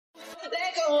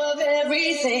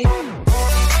everything.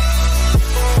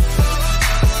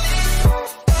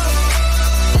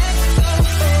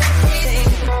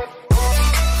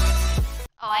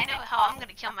 Oh, I know how I'm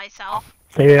gonna kill myself.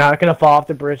 You're not gonna fall off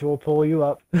the bridge, we'll pull you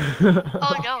up. Oh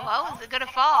no, how was it gonna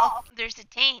fall? There's a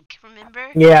tank, remember?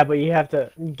 Yeah, but you have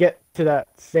to get to that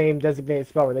same designated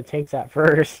spot where the tank's at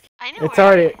first. I know It's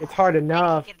hard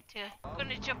enough. I'm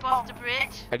gonna jump off the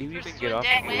bridge. How do you even get off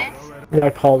the bridge? Yeah, I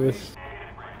call this.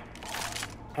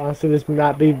 Honestly, this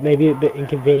might be maybe a bit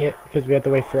inconvenient because we have to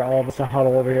wait for all of us to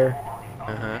huddle over here.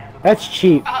 That's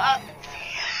cheap.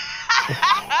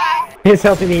 His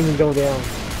health didn't even go down.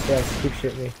 Yes, keep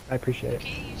shooting me. I appreciate it.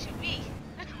 Okay, you shoot me.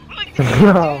 Look at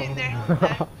No.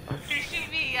 You shoot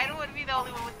me. I don't want to be the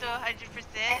only one with the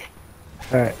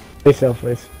 100%. Alright, stay safe,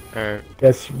 please. Alright.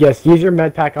 Yes, use your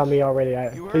med pack on me already.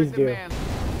 Please do.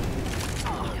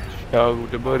 Oh,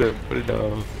 the butter, put it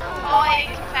down. Oh, I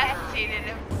incapacitated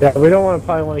him. Yeah, we don't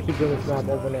probably want to keep doing this map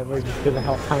over and over just because of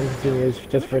how time consuming it is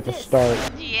just for it to start.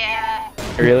 Yeah.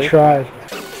 Really? Try.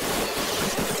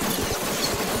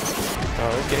 Oh,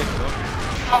 okay.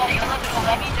 Oh, you're not gonna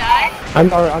let me die? I'm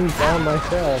down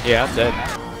myself. Yeah, I'm dead.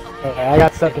 Okay, I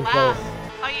got second place.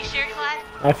 Are you sure, Clad?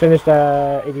 I finished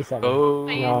 87. Oh.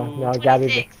 No,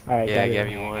 Gabby. Alright, Yeah,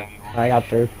 Gabby won. I got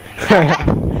third.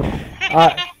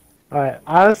 Alright,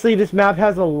 honestly, this map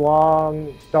has a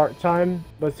long start time,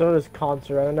 but so does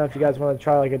Concert. I don't know if you guys want to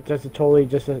try like just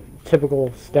a typical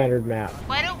standard map.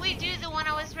 Why don't we do the one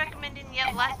I was recommending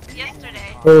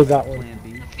yesterday? What was that one?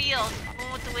 The field, the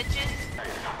one with the witches.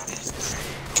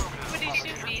 What did you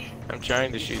shoot me? I'm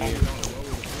trying to shoot you.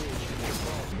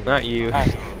 Not you.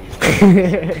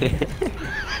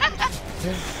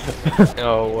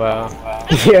 Oh, wow.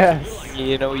 Yes.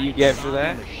 You know what you get for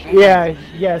that? Yeah,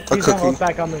 yes, use the health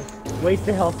pack on me. Waste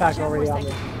the health pack already on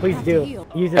me. Please do.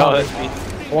 Use it on me. That's me.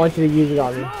 I want you to use it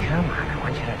on me. Come on, I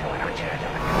want you to do it. I want you to do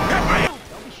it.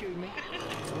 Don't be shooting me.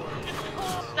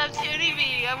 Stop shooting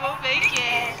me. I won't make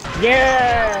it.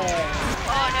 Yeah!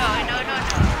 Oh, no.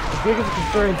 The biggest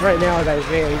concern right now is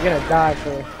Isaiah. He's gonna die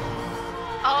first.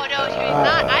 Oh, no, he's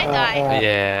not. I died.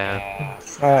 Yeah.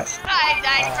 Alright. I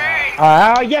died first.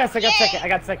 Oh, yes, I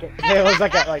got second. It was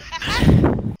like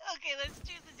Okay, let's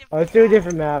choose a different let's do a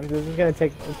different map. This is gonna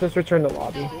take. Let's just return to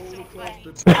lobby.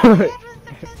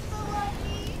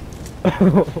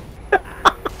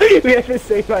 We have the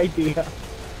same idea.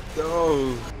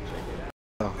 No.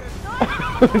 No.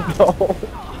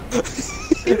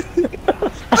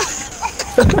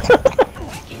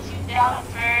 Get you down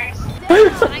first.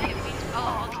 So I can reach.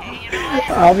 Oh, okay. You know what?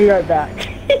 I'll be right back.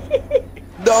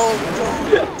 No.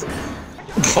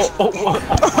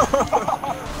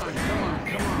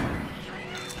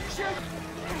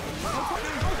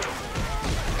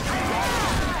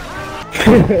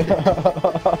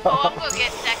 Oh, I'm gonna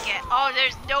get second. Oh,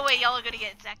 there's no way y'all are gonna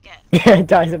get second. Yeah, it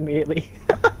dies immediately.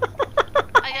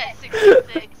 I got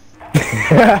 66.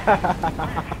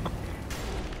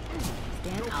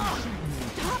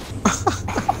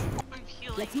 I'm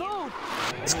healing you.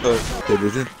 Let's go.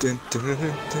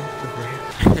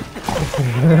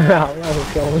 No,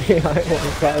 kill me. I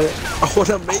won't try it. I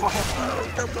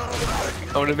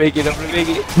wanna make it. I'm gonna make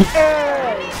it.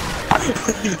 Yay!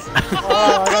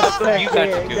 Oh, I got second. You got to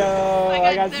do it. No, I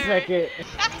got third. second.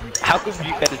 How come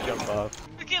you had to jump off?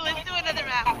 Okay, let's do another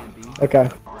map. Okay.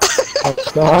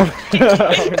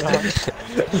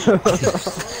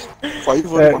 Why you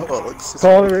wouldn't want to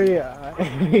Collery,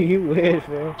 you wish,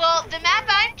 man. Well, the map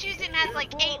I'm choosing has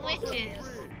like 8 witches.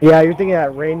 Yeah, you're thinking of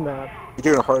that rain map.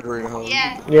 You're doing a hard right now.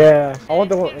 Yeah. Yeah, I want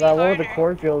that one with the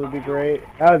cornfield would be great.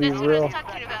 That would be That's what real. I'm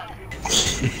talking about.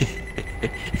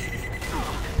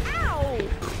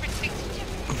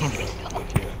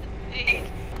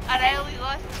 And I only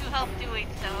lost 2 health doing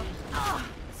so.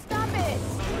 Stop it!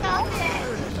 Stop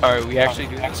it! Alright, we actually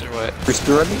doing this or what? You're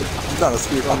speedrunning? I'm not a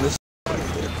speedrun this.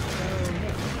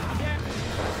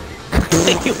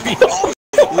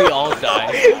 we all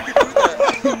died.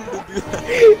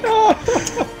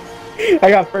 I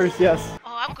got first, yes.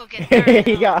 Oh, I'm gonna get third.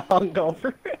 He got hung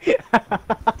over. I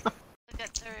got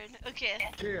third.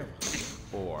 Okay.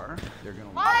 Or they're gonna.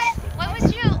 What? What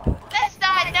was you? Let's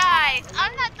not die.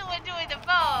 I'm not the one doing the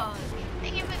phone.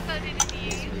 Thank you for voting to me.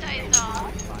 You guys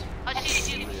are. I'll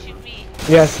shoot you. Shoot me.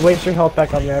 Yes, waste your health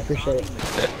back on me. I appreciate it.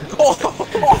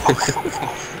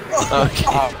 Okay.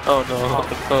 Oh no.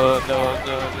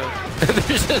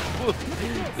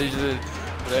 There's a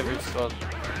whatever it's called.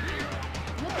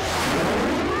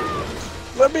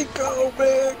 Let me go,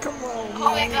 man. Come on.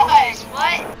 Oh my gosh.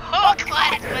 What? Oh,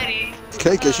 Clad, buddy.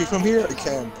 Can I get you from here? I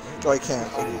can. No, I can't.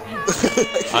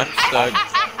 I'm stuck.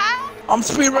 I'm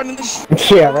speedrunning this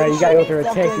shit. Yeah, right. You gotta go through a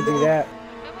tank to do that.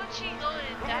 Why won't she go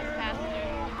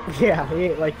Yeah, he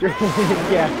ain't like your.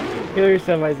 Yeah, heal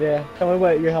yourself, Isaiah. Tell me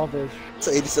what your health is. It's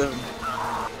 87.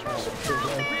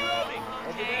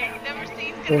 Never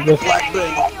seen Just- Black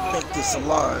Bay, make this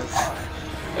alive.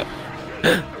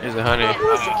 Here's a honey.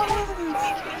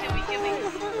 Give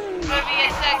me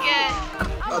a second.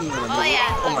 I'm gonna Oh make it.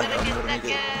 yeah, Oh I'm my gonna god, I'm get gonna make it.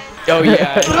 second. Oh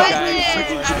yeah, I'm guys.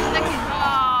 second.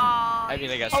 Oh, I mean,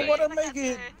 I got I second. wanna make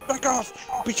it. Back off.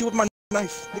 I'll beat you with my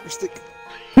knife. Nigger stick.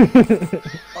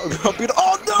 I'll beat.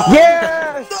 Oh no!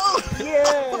 Yes! No!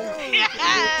 Yes!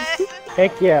 yes.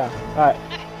 Heck yeah. Alright.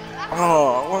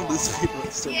 Oh, I want to lose people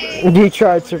so bad. You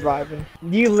tried surviving.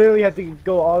 You literally have to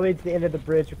go all the way to the end of the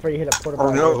bridge before you hit a portable.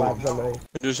 Oh no! Revive somebody.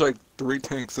 There's like 3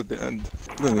 tanks at the end.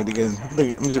 I'm doing it again.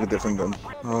 I'm doing a different gun.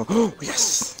 Oh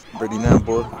yes! Ready now,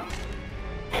 boy.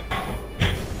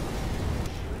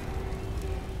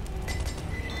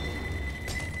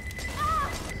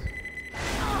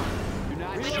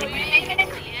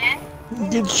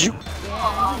 Get you.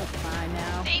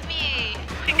 Save me.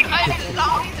 Guys, the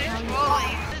zombies are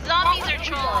trolling. The zombies are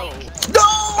trolling. No!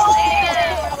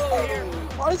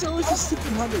 Save Why is there always a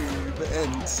stupid hunter at the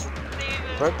end? us.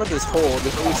 Right by this hole,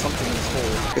 there's always something in this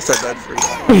hole. It's that bad for you.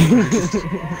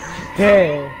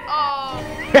 Dang. Oh.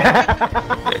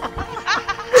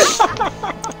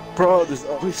 Bro, there's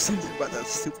always something about that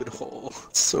stupid hole.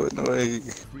 It's so annoying.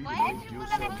 Why did you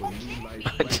want to kick me?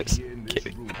 I'm just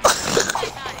kidding.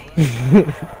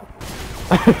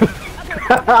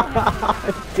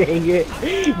 Dang it.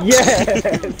 Yes!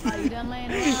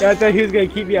 I thought he was gonna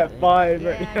keep me at 5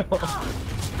 right now.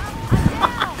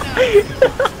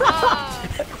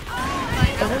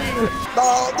 No,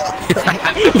 no!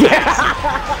 Yeah!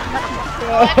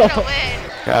 I'm gonna win.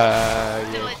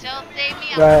 Yeah. Don't save me.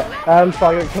 Right, I'm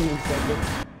probably gonna come in second.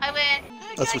 I win.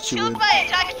 That's what you Killed win. by a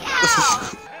giant cow.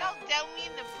 Don't tell me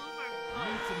the boomer.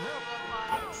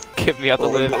 Get me off the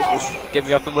ledge. Get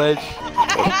me off the ledge.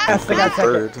 Yes, I got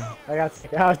Bird. second. I got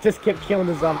second. I just kept killing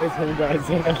the zombies and guys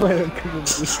and I let him come in.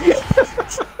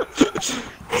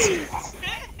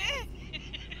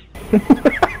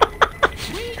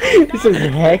 This is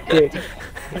hectic.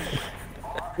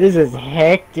 This is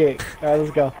hectic. Alright,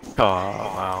 let's go. Oh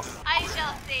wow. I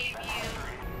shall save you.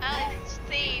 I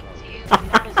saved you. I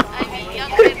mean, young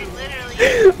man literally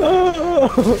saved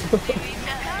each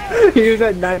other. He was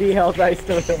at 90 health, I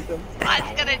still hit him.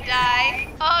 Rod's gonna die.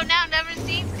 Oh, now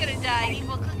Neverseen's gonna die. He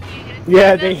will cook you. Gonna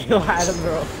Yeah, save they him? heal Adam,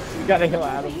 bro. You gotta heal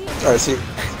Adam. Alright, see.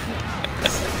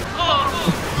 Oh,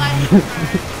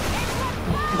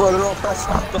 Bro, they're all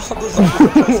passing out.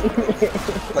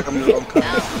 Like I'm coming.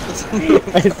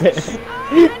 I said.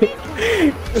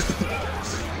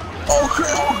 Oh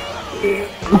crap!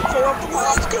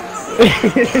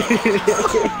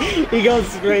 He goes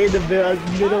straight in the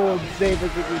middle of the safe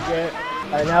as you can get.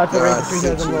 Alright, now it's a race between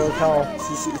those and lowest health.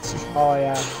 Oh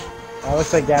yeah. Oh,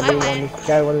 looks like Gabby won. This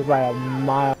guy won by a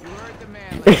mile.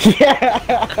 Yeah!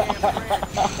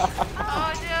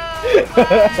 Oh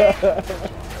no!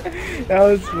 That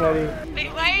was funny. Wait,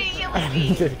 why are you yelling at I'm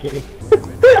me? just kidding.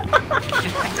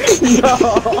 No!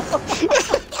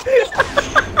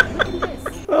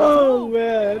 Oh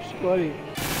man, that's funny.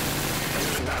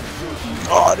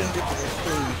 Oh, I didn't get the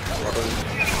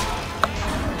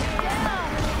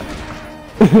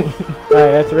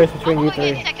Alright, that's a race between I'm you going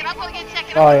in three. second. I'm going in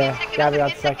second. Oh I'm going yeah, in second. Gabby I'm got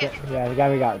going in second. Yeah,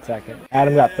 Gabby got second.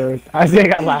 Adam got third. Isaiah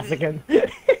got last again.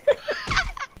 Button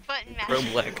mash. Bro,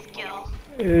 black. Kill.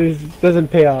 It doesn't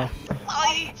pay off.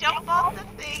 Oh, you jump off the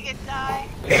thing and die.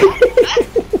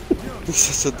 He's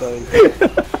just a die.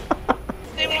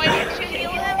 Then why didn't you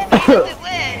heal him? He doesn't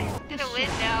win. He's gonna win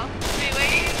now. Wait, why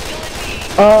are you killing me?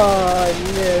 Oh, I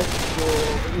missed.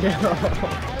 No.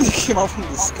 He came out from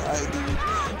the sky, dude.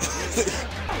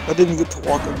 I didn't get to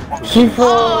walk up. She fell.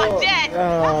 Oh, dead.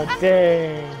 Oh,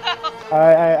 dang.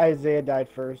 Isaiah died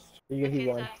first. He Okay,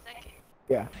 won. so second.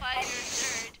 Yeah. Why you're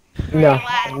third? No,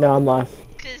 no, I'm last.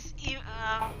 Because you,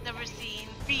 Neverseen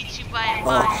beat you by a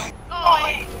mile. Oh,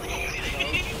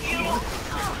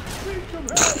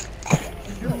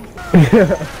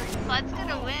 Clad's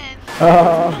gonna win.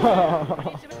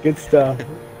 Oh, good stuff.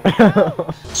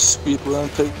 Speed run,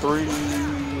 take 3.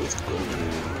 Let's go.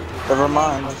 Never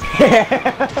mind.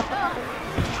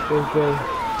 Good thing.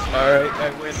 Alright, I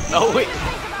win. Oh wait.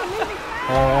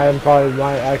 I'm probably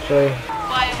mine actually.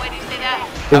 Why do you say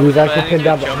that? He's actually pinned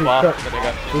down. Jump off, but I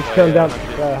got He's pinned down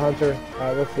Hunter.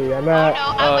 Alright, let's see. I'm Oh at. no,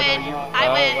 I win.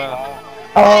 I win.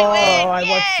 Oh, I I win,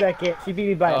 won yeah. second. She beat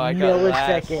me by Oh, a I got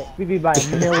last. millisecond. She beat me by a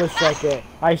millisecond.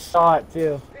 I saw it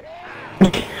too.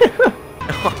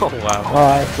 Oh wow.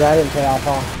 Alright, so that didn't pay off,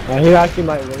 huh? He actually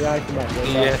might win. Yeah.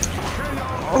 Yeah.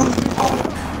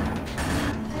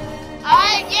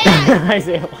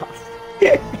 Isaiah lost.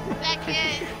 Beckon.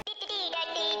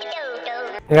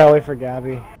 I gotta wait for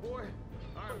Gabby.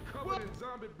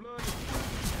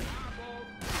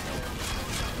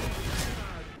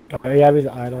 Oh, Gabby's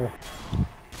idle.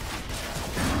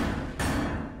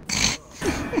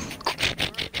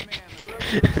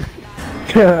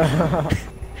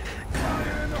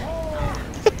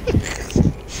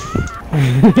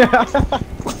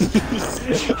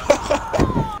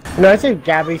 No, I think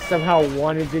Gabby somehow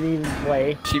won and didn't even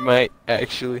play. She might,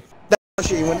 actually.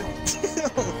 She won.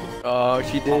 Oh,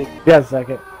 she did. Yeah,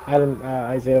 second. I didn't,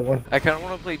 Isaiah won. I kind of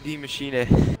want to play D Machine.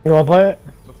 You wanna play it?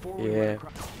 Yeah.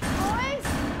 Boys,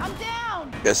 I'm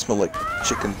down. You guys smell like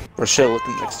chicken. Rochelle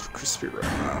looking next to crispy right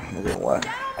now. I'm not gonna lie.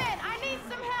 Gentlemen, I need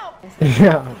some help.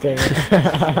 Yeah, dang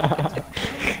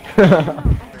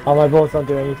it. All my bullets don't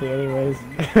do anything anyways.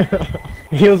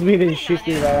 Heals me, then shoots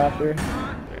me right after.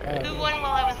 Who won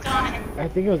while I was gone? I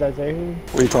think it was Isaiah.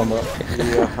 What are you talking about?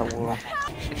 Yeah, I will.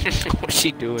 What's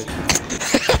she doing?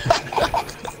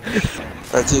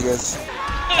 Alright, see you guys. Oh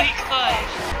my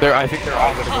gosh. I think they're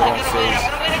all gonna go I'm on gonna win, stage.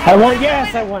 I'm gonna win. I won,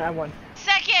 yes, I won.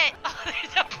 Second! Oh,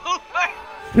 there's a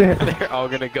boomer! They're all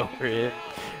gonna go for it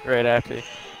right after.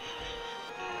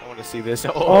 I want to see this.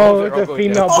 Oh, they're all the going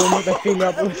female down. boomer, the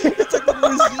female boomer.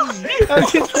 I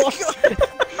just watched.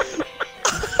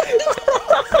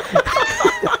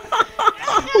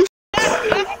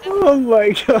 Oh my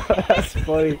god, that's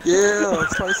funny. Yeah,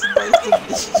 spicy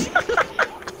bison.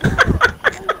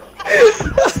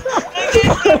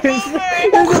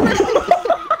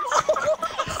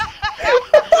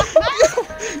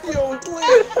 Yo,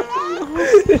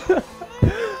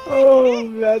 Oh,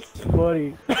 that's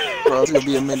funny. bro, it's gonna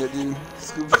be a minute, dude.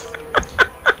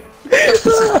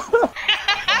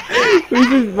 We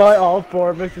just buy all four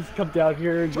of us, just come down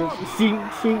here and just sink.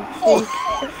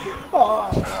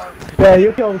 Oh. Yeah,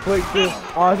 you kill him quick too.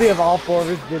 Honestly, if all four of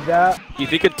us did that. Do you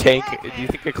think a tank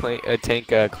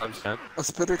climbs down? A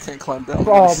spitter can't climb down.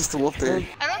 Oh. He's still up there.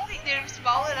 I don't think they're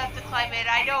small enough to climb it.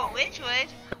 I know which would.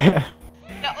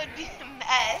 That would be a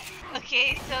mess.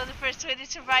 Okay, so the first one is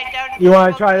to ride down. You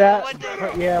wanna try that? What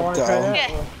the- Yeah, I wanna try that?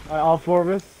 Yeah. All four of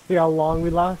us? See how long we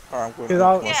last? Alright, I'm Cause going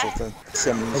I'll- to myself then.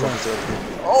 Something's open.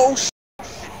 Oh,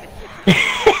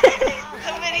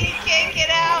 Somebody can't get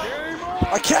out.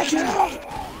 I can't get out!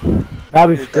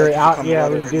 That'd be scary. Come Yeah,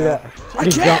 right let's right do now. that. I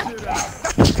Just can't! jump.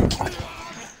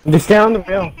 Just stay on the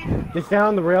rail. Just stay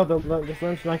on the rail. Just let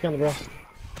him smack you on the rail.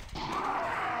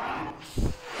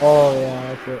 Oh yeah,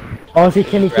 that's it. Oh, see,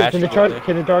 can the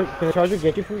charger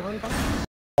get you from on top?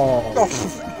 Oh.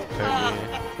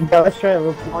 Yeah, let's try it.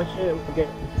 We'll launch it. We'll get.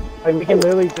 Like, we can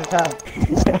literally just have.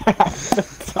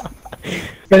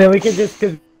 And then we can just,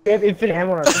 cause we have infinite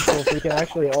ammo on our pistols, so we can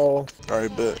actually all.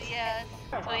 Alright, bet. Yeah,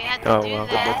 so we had to Oh, do well.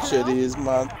 that. Shitty is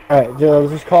my. Alright, dude,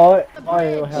 let's just call it.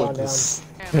 Alright, hell Look, down. this.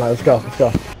 Come on, let's go.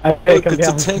 I Look, come it's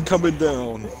down. a tank coming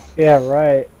down. Yeah,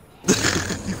 right.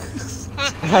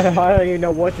 I don't even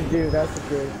know what to do. That's the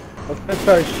truth. Let's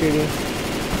start shooting.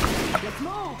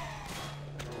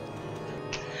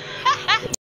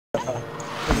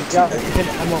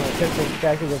 I'm on a pistol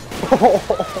back to the. Oh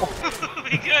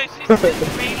my gosh, it's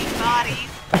just raining bodies.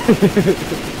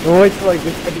 Wait till like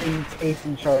just getting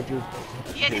tasting charges.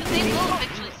 Yeah, because they will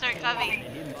eventually start coming.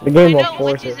 The game I will know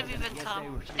force witches it. have even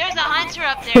come. There's a hunter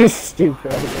up there.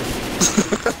 Stupid. There's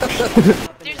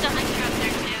a hunter up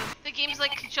there too. The game's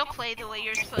like, she'll play the way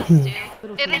you're supposed to.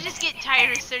 It'll just get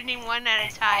tired of sending one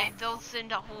at a time. They'll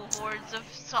send a whole hordes of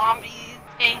zombies,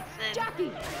 tanks, and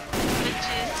witches.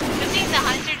 Because he's a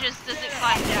hunter, just doesn't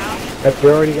climb down.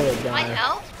 We're already gonna My die.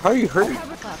 health? How are you hurt?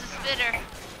 It's a spitter.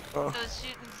 Oh. Those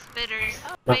shooting spitters.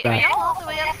 Not Wait, are bad. y'all all the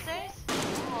way upstairs? Oh,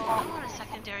 I want a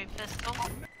secondary pistol.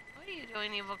 What are you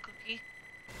doing, evil cookie?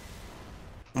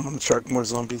 I'm gonna track more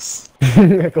zombies.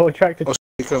 Go track the. Oh,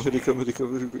 here they come. Are you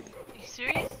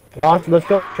serious? Let's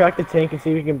go track the tank and see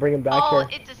if we can bring him back Oh,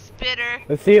 here. it's a spitter.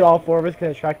 Let's see if all four of us can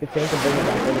attract the tank and bring him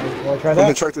back here. Wanna try I'm gonna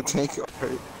that? track the tank.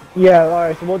 Alright. Yeah,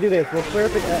 alright, so we'll do this. We'll clear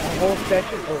up a whole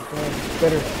section. Oh,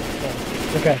 better.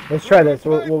 Okay, let's try this.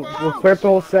 We'll clear up the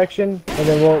whole section, and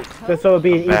then so it'll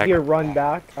be an Back. easier run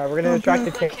back. Alright, we're gonna attract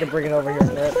the tank and bring it over here.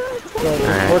 Alright? So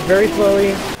work very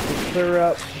slowly. Just clear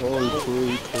up. Holy Shoot,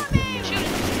 it's a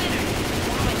spitter.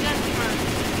 Oh my god,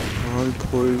 I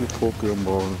play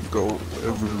Pokemon Go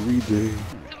every day.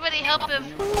 somebody help him.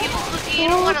 Evil cookie, you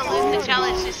don't want to lose the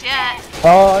challenge just yet.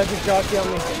 Oh, it's a jockey on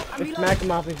me. Just smack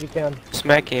him off if you can.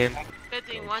 Smack him. But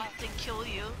they wants to kill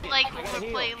you. Like when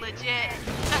we're playing legit.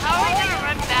 So how are we gonna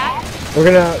run back? We're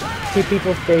gonna keep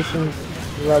people stationed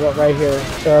right here.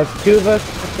 So it's two of us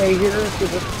to stay here. Two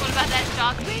of us. What about that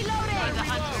jockey? Or the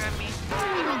hunter, I mean. I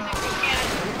don't think we can.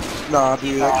 Nah,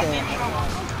 dude, I can't.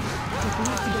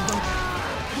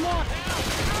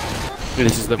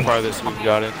 This is the farthest we've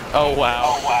gotten. Oh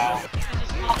wow.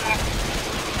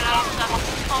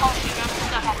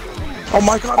 Oh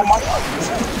my god,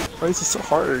 why is it so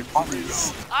hard?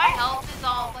 Jeez. Our health is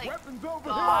all like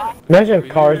gone. Imagine if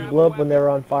cars blew up when they were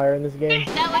on fire in this game.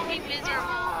 That would be miserable.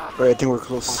 Alright, I think we're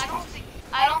close. I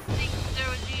don't think there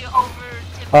would be over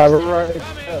 10%.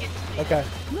 Right. Okay.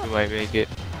 We might make it.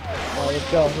 Alright,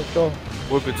 let's go. Let's go.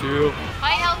 What material?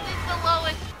 My health is the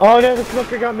lowest. Oh no, the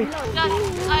smoker got me. God,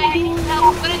 I need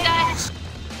help. I'm gonna die.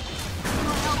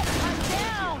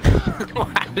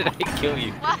 Why did I kill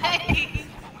you? Why?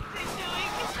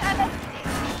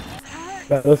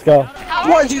 Right, let's go.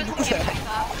 Why'd you do that?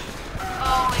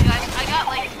 Oh my gosh, I got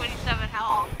like 27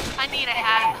 health. I need a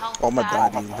health. Oh my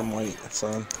back. god, I'm white,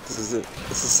 son. This is it.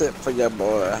 This is it for ya,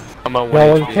 boy. I'm on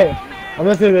No, 1 I'm HP.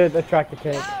 gonna do the tractor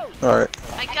tank. Alright.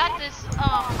 I got this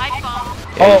pipe bomb.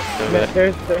 Oh, Yeah,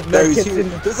 there's There he's medkits here. in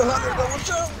There's 100, watch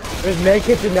out! there's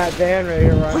medkits in that van right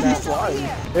here right Where are you now. flying?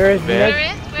 There is Van? There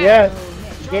med. is? Where? Yes.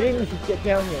 Get in and get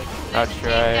down here. I'll There's a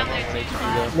try. tank I'm down on there 1 too. HP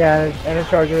though. Yeah, and a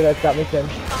charger that's got me 10. Oh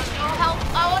no, help.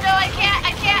 Oh no, I can't.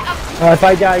 I can't. If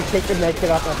I die, take the medkit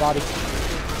off my body.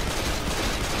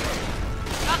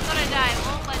 I'm not gonna die.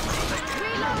 Won't let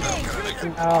me.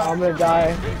 I'm gonna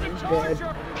die. Dead.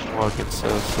 Walking so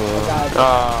slow. God.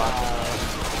 Ah.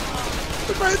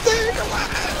 Right there, come on!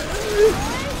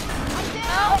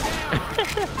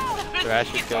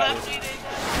 Thrash is Let going. me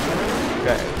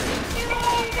Okay.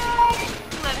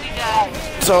 die.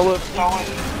 Solo.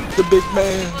 The big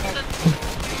man.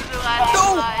 No! No!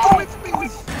 Don't me!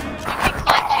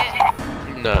 Clutch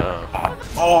it. No.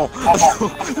 Oh!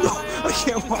 No! I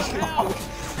can't walk anymore.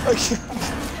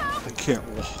 I can't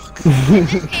walk. In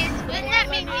this case, wouldn't that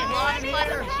make me a lot of fun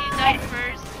if she died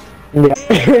first? Yeah.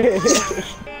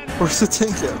 Where's the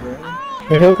tank at,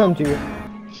 man? He'll come to you.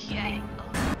 Yeah.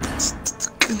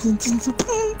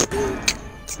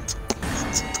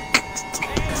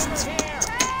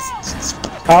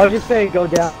 I would just say go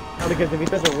down because if he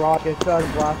does a rock, it's not a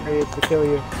blast radius to kill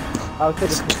you. I would say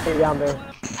just stay down there.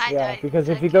 Yeah, because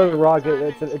if he goes a rock,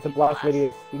 it's a blast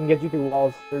radius. He can get you through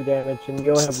walls through damage, and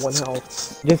you only have 1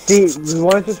 health. Just see, we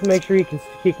want to just make sure he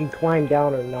can climb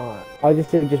down or not. I just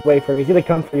say just wait for him. He's gonna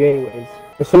come for you anyways.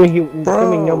 Assuming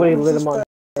nobody lit him on.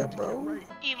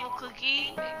 Evil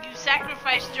Cookie, you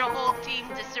sacrificed your whole team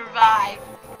to survive.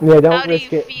 Yeah, How don't do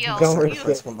risk you it. feel? Don't risk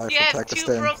You- it. You have 2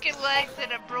 broken legs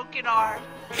and a broken arm.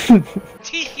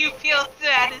 Do you feel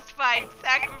satisfied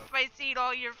sacrificing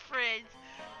all your friends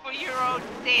for your own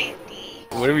safety?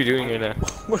 What are we doing right now?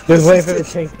 Just wait for the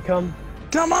tank to come.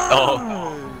 Come on!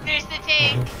 Oh. There's the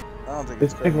tank. I don't think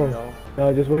This it's big coming, one.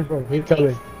 no. No, just wait for him. He's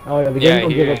coming. Oh yeah, the Yeah, game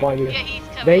will give up on you. Yeah, he's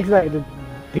The coming.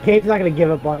 game's not gonna give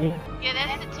up on you. Yeah,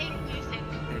 that's the tank music.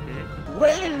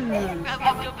 Where? I'm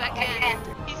gonna go back in.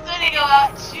 He's gonna go out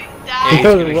and shoot and He die. He's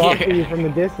throws a gonna rock get- at you from a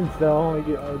distance though.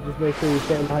 Just make sure you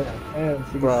stand behind that fan so you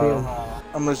can see Bro, him.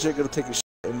 I'm legit gonna take a shit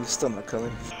and you're still not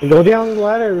coming. You go down the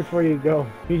ladder before you go.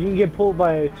 If you can get pulled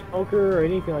by a smoker or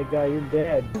anything like that, you're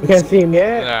dead. You can't see him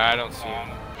yet. Nah, I don't see him.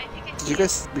 I think it's Did you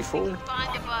guys before?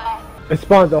 Find a bus. It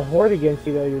spawns a horde against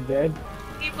you though, you're dead.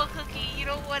 Evil Cookie, you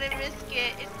don't want to risk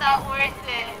it. It's not worth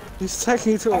it. He's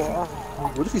taking you to a wall.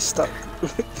 What if he's stuck?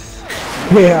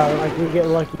 Yeah, like we get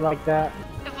lucky like that.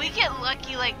 If we get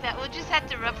lucky like that, we'll just have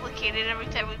to replicate it every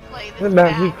time we play this The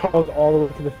man he map. crawls all the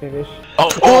way to the finish. Oh,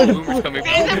 the boomer's coming.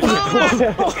 There's a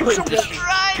boomer! Just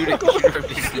Run!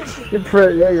 shoot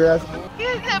it. Yeah, you're asking.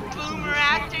 There's a boomer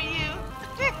after you.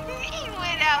 He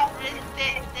went out and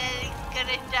said that he's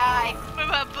gonna die from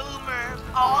a boomer.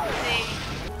 All things.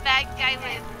 That guy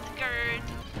was scared.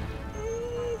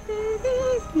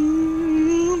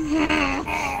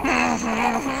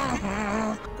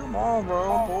 Come on,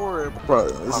 bro. I'm bored. Bro,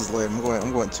 this is late. I'm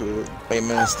going to 8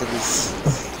 minutes to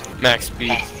this. Max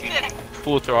speed.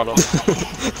 Full throttle.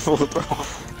 Full throttle.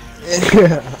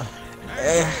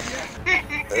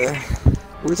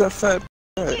 Where's that fat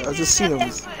at? I just seen him.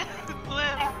 He's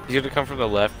gonna come from the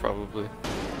left, probably.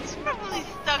 He's probably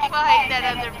stuck behind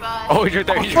that other bus. Oh, he's right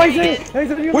there. He's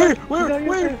Where? right there.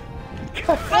 Where?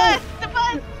 Bus! The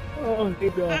bus! Oh,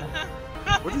 good God.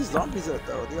 Where these zombies at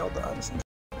though? They all died.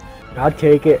 I'll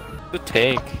take it. The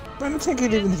tank. Man, the tank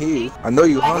ain't even here. I know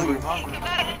you hungry. He came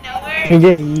out of nowhere. He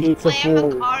just yeets a Slam the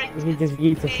full. car into He just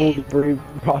yeets a full debris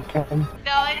rock at him.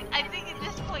 No, I think at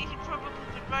this point he probably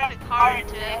would run a car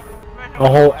into it. Run A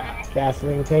whole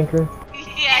gasoline tanker.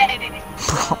 Yeah, I did it.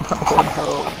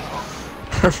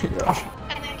 Hurry up.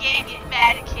 And the game get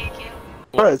mad and kick him.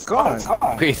 Bro, it's gone.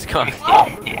 Wait, he's gone.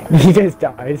 He just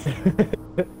dies.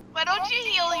 Why don't you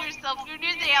heal yourself? You're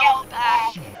near the health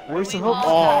pack. Where's some help?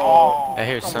 Oh, I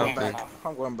hear I'm going something. back.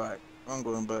 I'm going back. I'm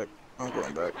going back. I'm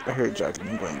going back. I hear Jackie.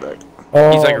 I'm going back.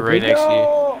 Oh, He's like right next to you.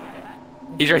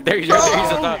 you. He's right there. He's right there.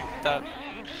 He's on top. Top.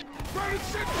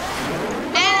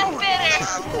 And finish!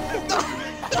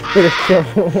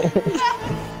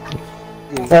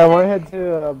 I want to head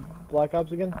to Black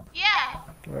Ops again? Yeah!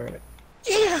 Alright.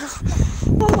 We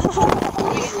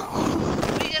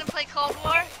gonna play Cold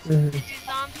War? Mhm. Did you